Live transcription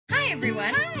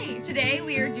everyone! Hi! Today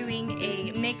we are doing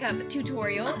a makeup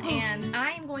tutorial and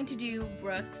I am going to do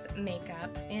Brooke's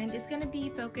makeup and it's going to be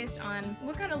focused on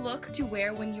what kind of look to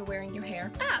wear when you're wearing your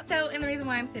hair up. So, and the reason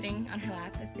why I'm sitting on her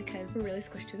lap is because we're really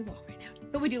squished to the wall right now.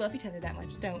 But we do love each other that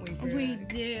much, don't we, Brooke? We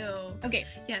do. Okay.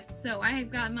 Yes, so I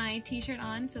have got my t-shirt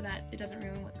on so that it doesn't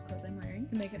ruin what the clothes I'm wearing.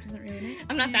 The makeup doesn't ruin it.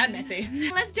 I'm not that messy.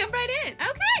 Let's jump right in.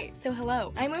 Okay. So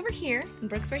hello. I'm over here and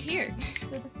Brooke's right here.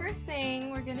 So the first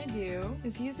thing we're gonna do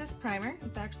is use this primer.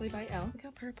 It's actually by Elle. Look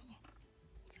how purple.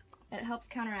 So cool. It helps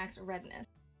counteract redness.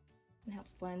 It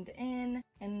helps blend in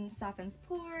and softens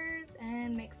pores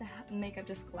and makes the makeup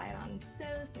just glide on so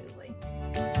smoothly.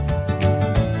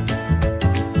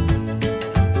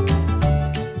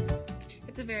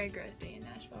 It's a very gross day in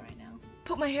Nashville right now.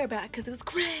 Put my hair back because it was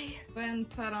gray. Go ahead and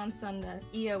put on some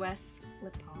EOS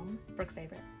lip balm. Brooke's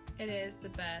favorite. It is the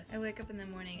best. I wake up in the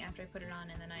morning after I put it on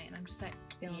in the night and I'm just like,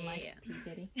 feeling like P.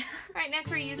 Diddy. Alright,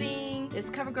 next we're using this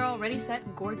CoverGirl Ready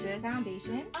Set Gorgeous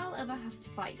Foundation. All of a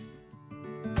Face.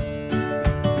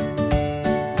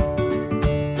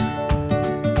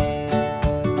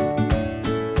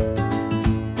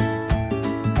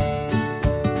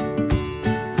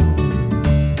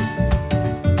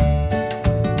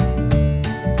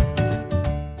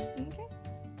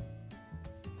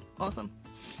 Awesome.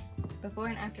 Before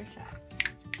and after shots.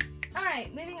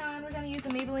 Alright, moving on, we're going to use the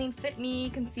Maybelline Fit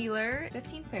Me Concealer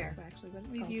 15 Fair. Actually, what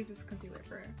we've used this concealer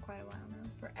for quite a while now.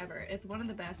 Forever. It's one of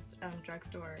the best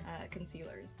drugstore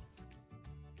concealers.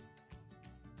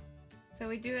 So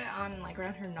we do it on like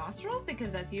around her nostrils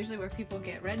because that's usually where people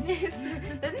get redness.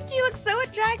 Doesn't she look so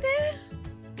attractive?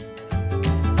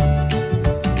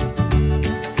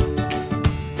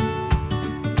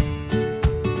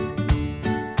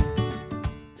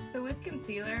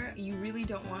 You really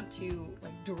don't want to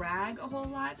like drag a whole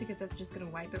lot because that's just gonna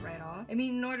wipe it right off. I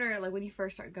mean, in order, like when you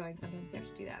first start going, sometimes you have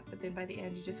to do that, but then by the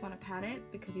end you just want to pat it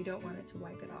because you don't want it to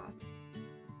wipe it off.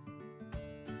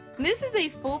 This is a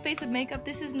full face of makeup.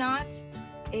 This is not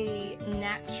a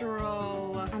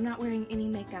natural, I'm not wearing any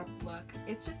makeup look.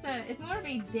 It's just it's more of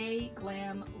a day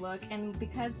glam look, and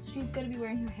because she's gonna be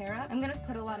wearing her hair up, I'm gonna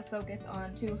put a lot of focus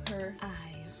onto her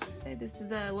eyes. This is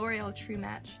the L'Oreal True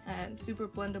Match Super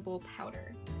Blendable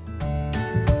Powder.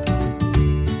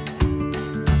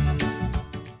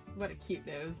 What a cute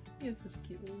nose. You have such a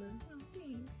cute little nose. Oh,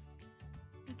 thanks.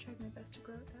 I tried my best to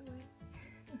grow it that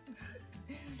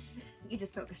way. You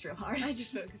just focused real hard. I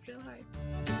just focused real hard.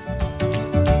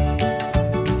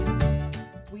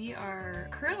 We are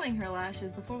curling her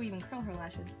lashes before we even curl her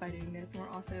lashes by doing this. And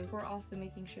we're also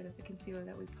making sure that the concealer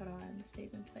that we put on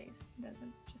stays in place. It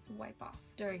doesn't just wipe off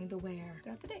during the wear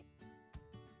throughout the day.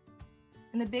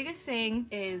 And the biggest thing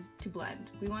is to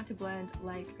blend. We want to blend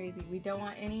like crazy. We don't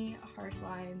want any harsh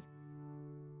lines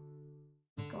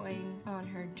going on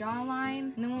her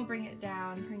jawline, and then we'll bring it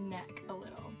down her neck a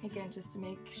little. Again, just to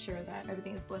make sure that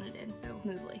everything is blended in so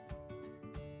smoothly.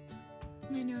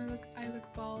 I know I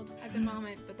look bald at the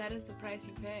moment, but that is the price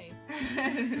you pay.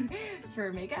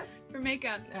 For makeup? For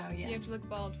makeup. Oh, yeah. You have to look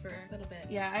bald for a little bit.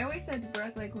 Yeah, I always said to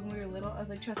Brooke, like when we were little, I was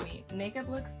like, trust me, makeup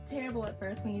looks terrible at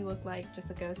first when you look like just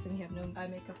a ghost and you have no eye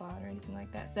makeup on or anything like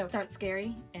that. So start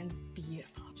scary and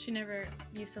beautiful. She never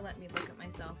used to let me look at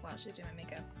myself while she was doing my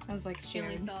makeup. I was like scared.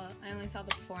 I only saw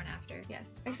the before and after. Yes.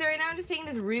 So right now I'm just taking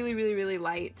this really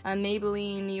light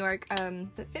Maybelline New York, is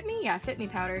it Fit Me? Yeah, Fit Me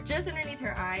powder, just underneath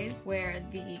her eyes where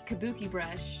the kabuki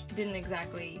brush didn't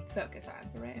exactly focus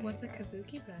on. Right. What's a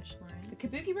kabuki brush, Lauren? The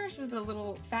kabuki brush was a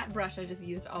little fat brush I just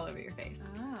used all over your face.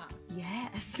 Ah.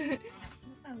 Yes.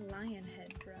 A lion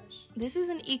head brush. This is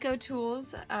an Eco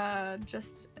Tools,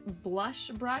 just blush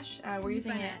brush. We're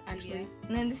using it actually.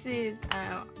 And then this is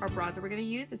our bronzer we're gonna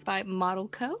use. It's by Model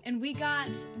Co. And we got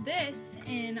this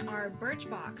in our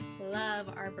Birchbox. Love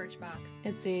our Birchbox.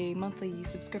 It's a monthly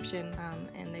subscription,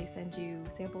 and they send you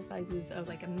sample sizes of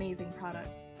like amazing product.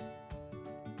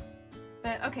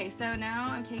 But okay, so now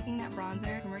I'm taking that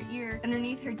bronzer from her ear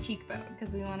underneath her cheekbone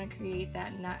because we want to create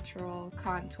that natural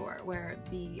contour where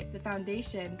the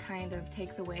foundation kind of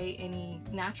takes away any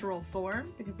natural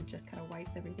form because it just kind of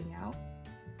wipes everything out.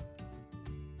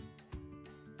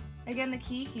 Again, the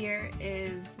key here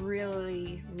is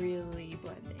really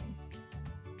blending.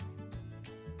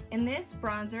 And this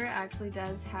bronzer actually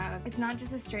does have, it's not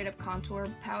just a straight up contour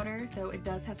powder, so it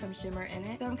does have some shimmer in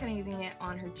it. So I'm kind of using it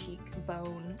on her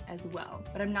cheekbone as well.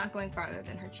 But I'm not going farther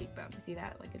than her cheekbone. You see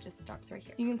that? Like it just stops right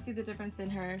here. You can see the difference in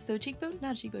her. So cheekbone,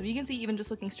 not cheekbone. You can see even just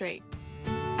looking straight.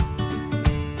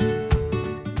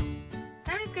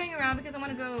 I'm just going around because because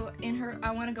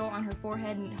I want to go on her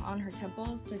forehead and on her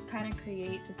temples to kind of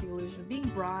create just the illusion of being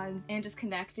bronze and just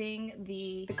connecting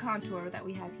the contour that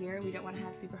we have here. We don't want to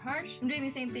have super harsh. I'm doing the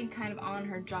same thing kind of on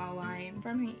her jawline,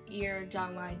 from her ear,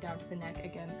 jawline down to the neck.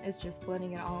 Again, it's just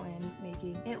blending it all in,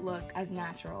 making it look as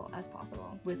natural as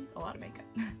possible with a lot of makeup.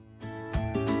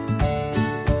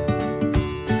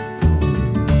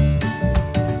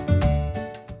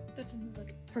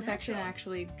 Perfection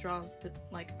actually draws the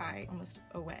eye almost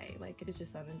away. Like, it's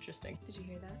just uninteresting. Did you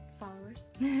hear that, followers?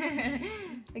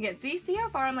 Again, see how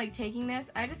far I'm taking this?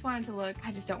 I just want it to look,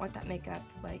 I just don't want that makeup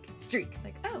streak.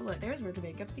 Like, oh look, there's where the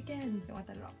makeup begins. Don't want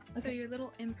that at all. Okay. So your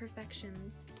little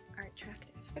imperfections are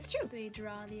attractive. It's true. They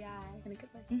draw the eye in a good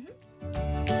way.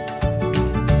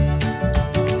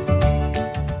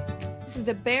 This is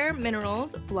the Bare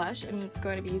Minerals blush. I'm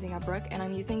going to be using a Brook, and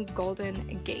I'm using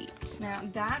Golden Gate. Now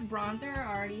that bronzer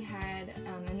already had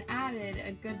and added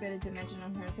a good bit of dimension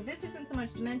on her, so this isn't so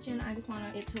much dimension. I just want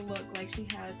it to look like she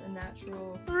has a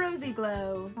natural rosy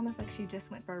glow, almost like she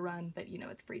just went for a run, but you know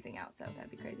it's freezing out, so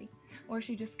that'd be crazy. Or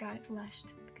she just got flushed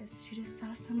because she just saw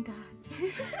some guy.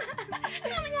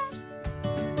 Oh my gosh.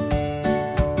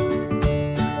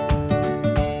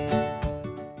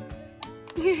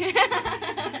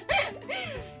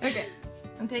 Okay,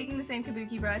 I'm taking the same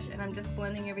kabuki brush and I'm just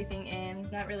blending everything in,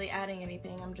 not really adding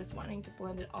anything. I'm just wanting to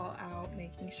blend it all out,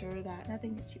 making sure that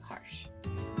nothing is too harsh.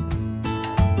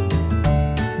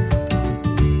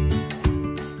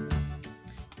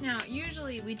 Now,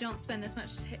 usually we don't spend this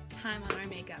much time on our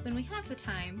makeup. When we have the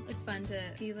time, it's fun to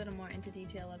be a little more into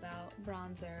detail about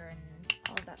bronzer and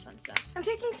all of that fun stuff. I'm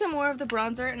taking some more of the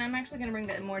bronzer, and I'm actually going to bring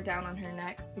that more down on her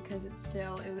neck because it's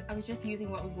still, I was just using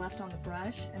what was left on the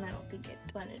brush, and I don't think it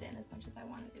blended in as much as I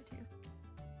wanted it to.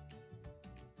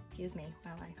 Excuse me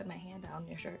while I put my hand down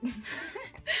your shirt.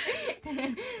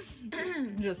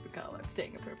 Just the color,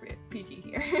 staying appropriate. PG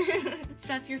here.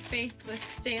 Stuff your face with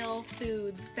stale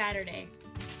food Saturday.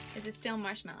 Is it still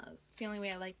marshmallows? It's the only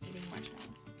way I like eating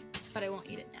marshmallows. But I won't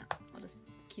eat it now. I'll just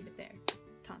keep it there,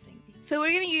 taunting me. So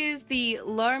we're going to use the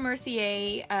Laura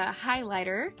Mercier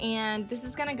highlighter, and this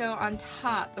is going to go on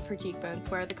top of her cheekbones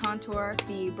where the contour,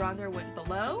 the bronzer went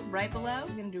below, right below.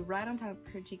 We're going to do right on top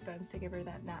of her cheekbones to give her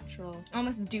that natural,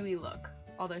 almost dewy look.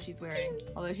 Although she's wearing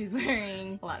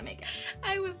a lot of makeup.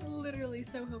 I was literally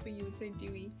so hoping you would say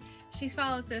dewy. She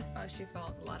follows a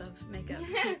lot of makeup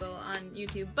people on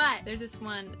YouTube, but there's this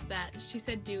one that she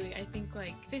said dewy, I think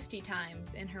 50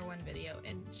 times in her one video,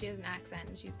 and she has an accent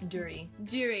and she's Dury.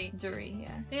 Dury,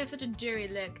 yeah. They have such a Dury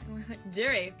look. And we're like,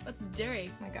 Dury? What's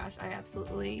Dury? Oh my gosh, I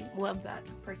absolutely love that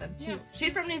person. Yeah.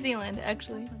 She's from New Zealand,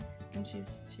 actually. And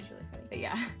she's really funny. But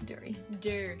yeah, Dury.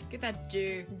 Dur. Get that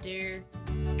dur.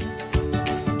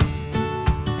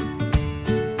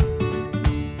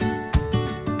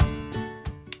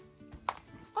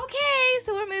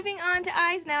 So we're moving on to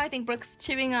eyes now. I think Brooke's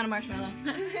chewing on a marshmallow.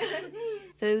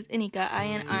 So it was Inika,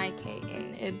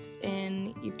 I-N-I-K-A. It's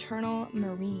in Eternal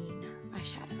Marine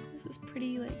eyeshadow. This is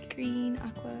pretty green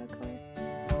aqua color.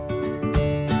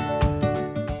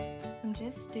 I'm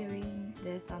just doing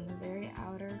this on the very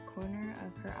outer corner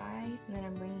of her eye, and then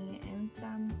I'm bringing it in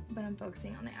some, but I'm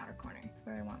focusing on the outer corner. It's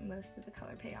where I want most of the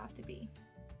color payoff to be.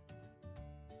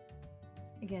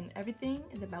 Again, everything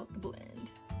is about the blend.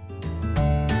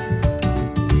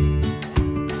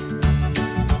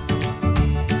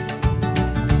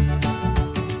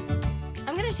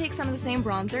 Take some of the same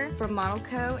bronzer from Model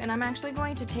Co, and I'm actually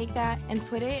going to take that and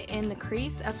put it in the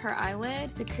crease of her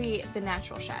eyelid to create the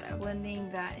natural shadow, blending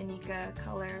that Inika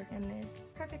color and this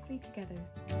perfectly together.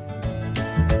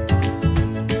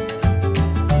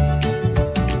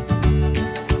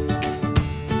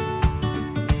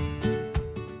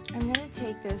 I'm gonna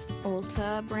take this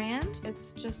Ulta brand.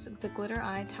 It's just the glitter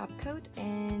eye top coat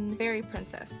in Fairy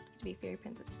Princess. To be Fairy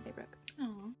Princess today, Brooke.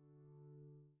 Aww.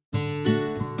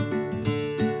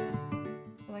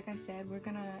 Like I said,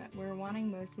 we're wanting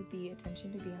most of the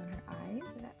attention to be on her eyes,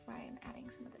 so that's why I'm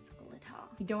adding some of this glitter.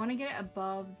 You don't want to get it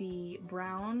above the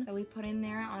brown that we put in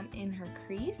there in her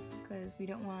crease, because we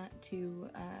don't want to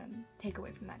take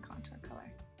away from that contour color.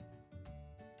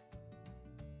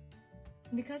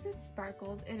 Because it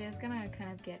sparkles, it is gonna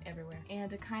kind of get everywhere. And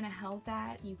to kind of help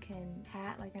that, you can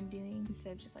pat like I'm doing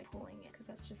instead of just pulling it, because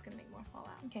that's just gonna make more fall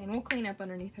out. Okay, and we'll clean up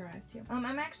underneath her eyes too.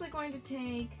 I'm actually going to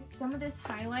take some of this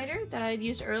highlighter that I had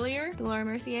used earlier, the Laura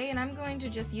Mercier, and I'm going to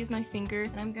just use my finger,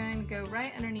 and I'm going to go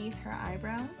right underneath her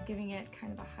eyebrows, giving it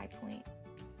kind of a high point.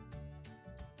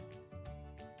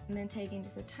 And then taking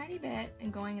just a tiny bit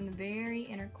and going in the very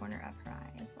inner corner of her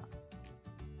eye as well.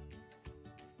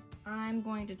 I'm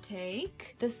going to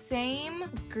take the same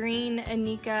green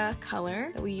Anika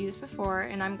color that we used before,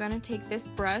 and I'm going to take this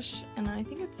brush, and I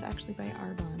think it's actually by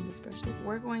Arbonne, this brush is.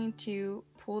 We're going to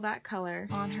pull that color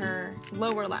on her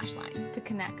lower lash line to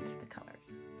connect the colors.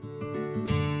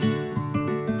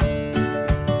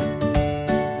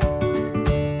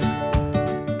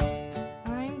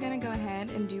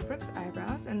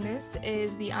 And this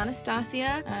is the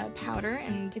Anastasia powder,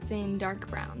 and it's in dark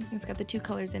brown. It's got the two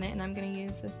colors in it, and I'm going to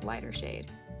use this lighter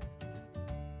shade.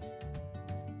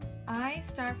 I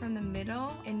start from the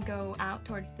middle and go out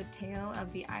towards the tail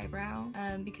of the eyebrow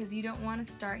because you don't want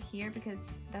to start here because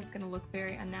that's going to look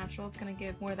very unnatural. It's going to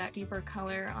give more of that deeper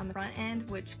color on the front end,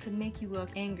 which could make you look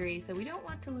angry. So we don't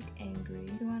want to look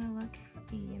angry. We want to look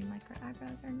happy and like our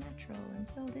eyebrows are natural and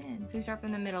filled in. So you start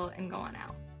from the middle and go on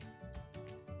out.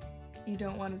 You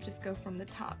don't want to just go from the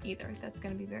top either. That's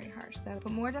going to be very harsh. So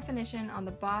put more definition on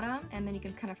the bottom, and then you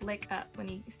can kind of flick up when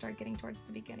you start getting towards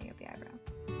the beginning of the eyebrow.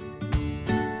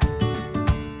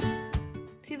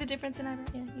 See the difference in eyebrow?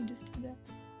 Yeah, you just do that.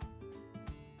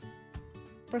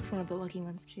 Brooke's one of the lucky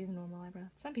ones. She has a normal eyebrow.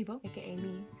 Some people, aka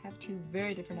me, have two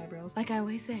very different eyebrows. Like I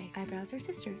always say, eyebrows are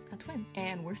sisters, not twins.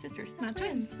 And we're sisters, not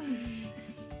twins.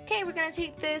 Okay, we're gonna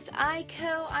take this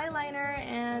Ico eyeliner,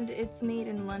 and it's made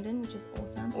in London, which is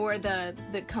awesome. Or the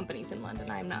company's in London.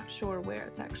 I'm not sure where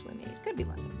it's actually made. Could be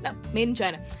London. No, made in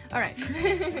China. All right.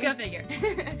 Go figure.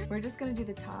 We're just gonna do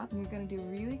the top, and we're gonna do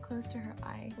really close to her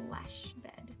eyelash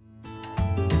bed.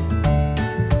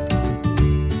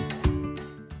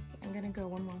 I'm gonna go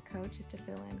one more coat just to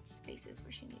fill in spaces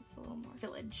where she needs a little more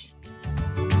fillage.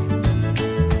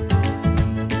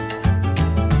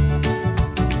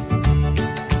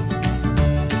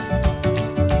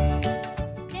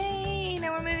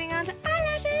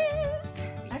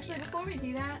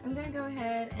 I'm gonna go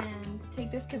ahead and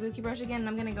take this kabuki brush again, and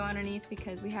I'm gonna go underneath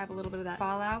because we have a little bit of that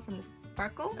fallout from the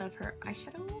sparkle of her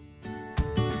eyeshadow.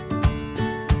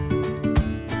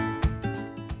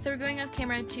 So we're going off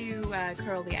camera to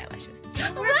curl the eyelashes.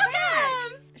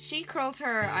 Welcome! She curled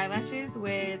her eyelashes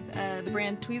with the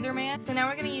brand Tweezer Man. So now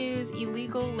we're gonna use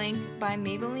Illegal Length by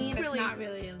Maybelline. It's not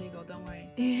really illegal, don't worry.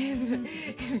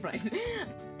 Right.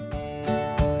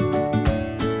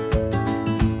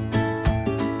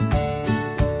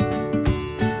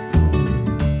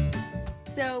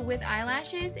 With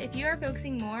eyelashes, if you are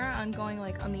focusing more on going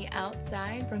like on the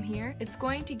outside from here, it's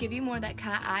going to give you more of that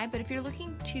cat eye. But if you're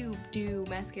looking to do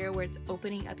mascara where it's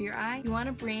opening up your eye, you want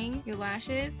to bring your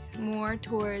lashes more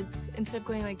towards, instead of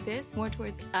going like this, more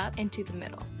towards up and to the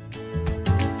middle.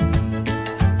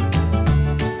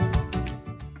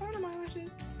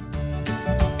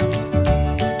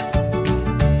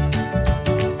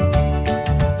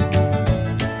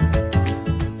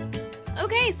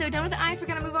 So done with the eyes, we're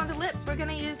gonna move on to lips. We're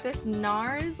gonna use this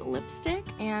NARS lipstick,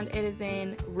 and it is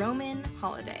in Roman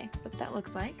Holiday. That's what that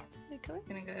looks like. It's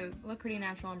gonna go look pretty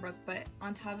natural on Brooke, but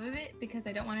on top of it, because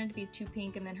I don't want it to be too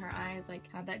pink and then her eyes like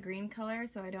have that green color,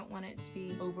 so I don't want it to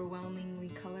be overwhelmingly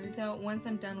colored. So once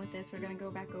I'm done with this, we're gonna go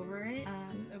back over it,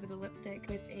 over the lipstick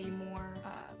with a more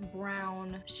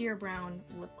brown, sheer brown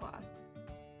lip gloss.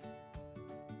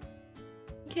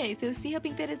 Okay, so see how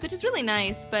pink that is, which is really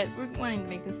nice, but we're wanting to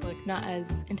make this look not as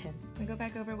intense. I'm gonna go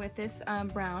back over with this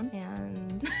brown,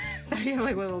 and sorry, I'm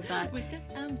like a little dot. With this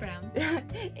brown.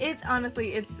 It's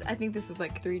honestly, I think this was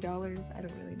like $3. I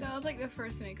don't really know. That was like the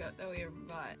first makeup that we ever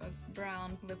bought, was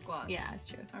brown lip gloss. Yeah, it's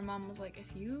true. Our mom was like,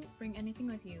 if you bring anything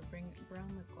with you, bring brown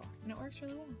lip gloss. And it works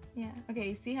really well. Yeah.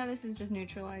 Okay, see how this is just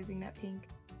neutralizing that pink?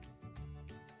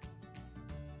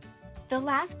 The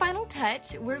last final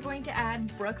touch, we're going to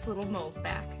add Brooke's little nose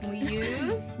back. We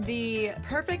use the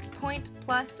Perfect Point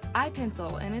Plus eye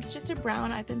pencil, and it's just a brown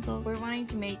eye pencil. We're wanting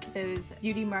to make those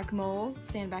Beauty Mark moles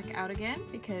stand back out again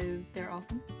because they're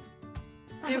awesome.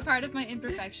 They're part of my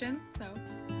imperfections, so.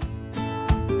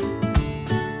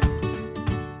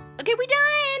 Okay, we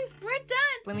done! We're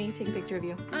done! Let me take a picture of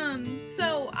you.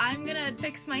 So I'm gonna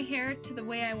fix my hair to the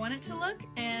way I want it to look,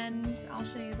 and I'll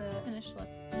show you the finished look.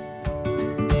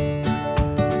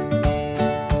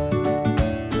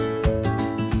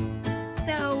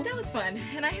 Fun,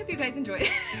 and I hope you guys enjoyed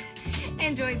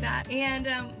that. And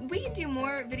we can do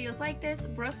more videos like this.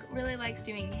 Brooke really likes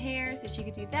doing hair, so she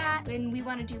could do that. And we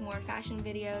want to do more fashion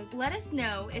videos. Let us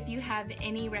know if you have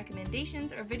any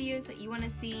recommendations or videos that you want to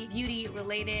see beauty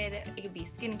related. It could be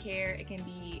skincare, it can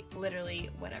be literally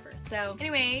whatever. So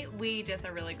anyway, we just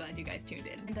are really glad you guys tuned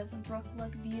in. And doesn't Brooke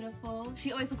look beautiful?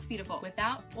 She always looks beautiful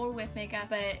without or with makeup,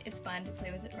 but it's fun to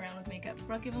play with it around with makeup.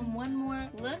 Brooke, give them one more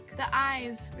look. The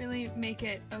eyes really make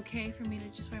it okay for me to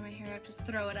just wear my hair up, just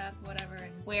throw it up, whatever. whatever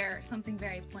and wear something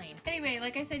very plain. Anyway,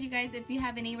 like I said, you guys, if you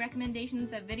have any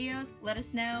recommendations of videos, let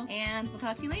us know, and we'll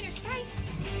talk to you later.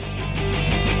 Bye!